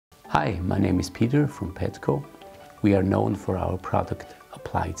Hi, my name is Peter from Petco. We are known for our product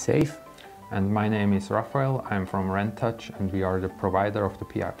Applied Safe. And my name is Raphael, I'm from RentTouch and we are the provider of the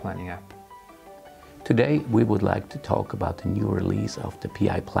PI Planning app. Today we would like to talk about the new release of the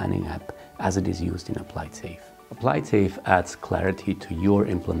PI Planning app as it is used in Applied Safe. Applied Safe adds clarity to your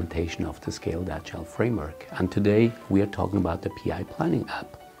implementation of the Scaled Agile framework, and today we are talking about the PI Planning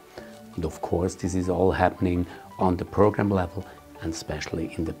app. And of course this is all happening on the program level and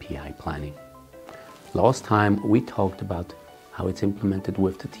especially in the PI Planning. Last time we talked about how it's implemented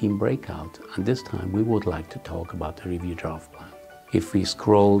with the team breakout, and this time we would like to talk about the review draft plan. If we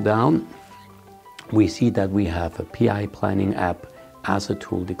scroll down, we see that we have a PI Planning app as a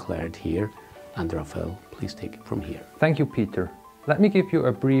tool declared here, and Raphael, please take it from here. Thank you, Peter. Let me give you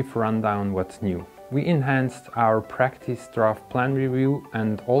a brief rundown what's new. We enhanced our practice draft plan review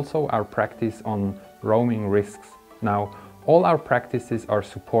and also our practice on roaming risks. Now, all our practices are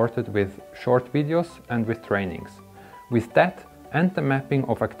supported with short videos and with trainings. With that and the mapping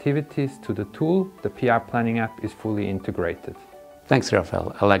of activities to the tool, the PI Planning app is fully integrated. Thanks,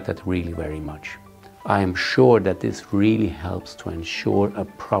 Raphael. I like that really very much. I am sure that this really helps to ensure a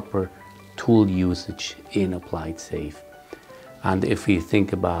proper tool usage in Applied Safe. And if we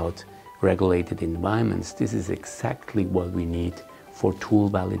think about regulated environments, this is exactly what we need for tool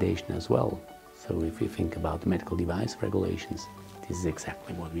validation as well. So if you think about medical device regulations, this is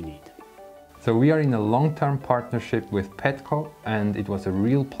exactly what we need. So we are in a long-term partnership with Petco, and it was a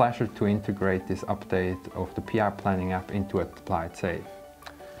real pleasure to integrate this update of the PI Planning app into Applied Safe.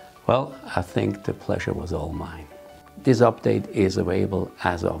 Well, I think the pleasure was all mine. This update is available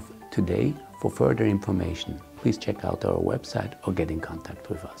as of today. For further information, please check out our website or get in contact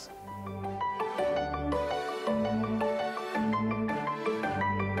with us.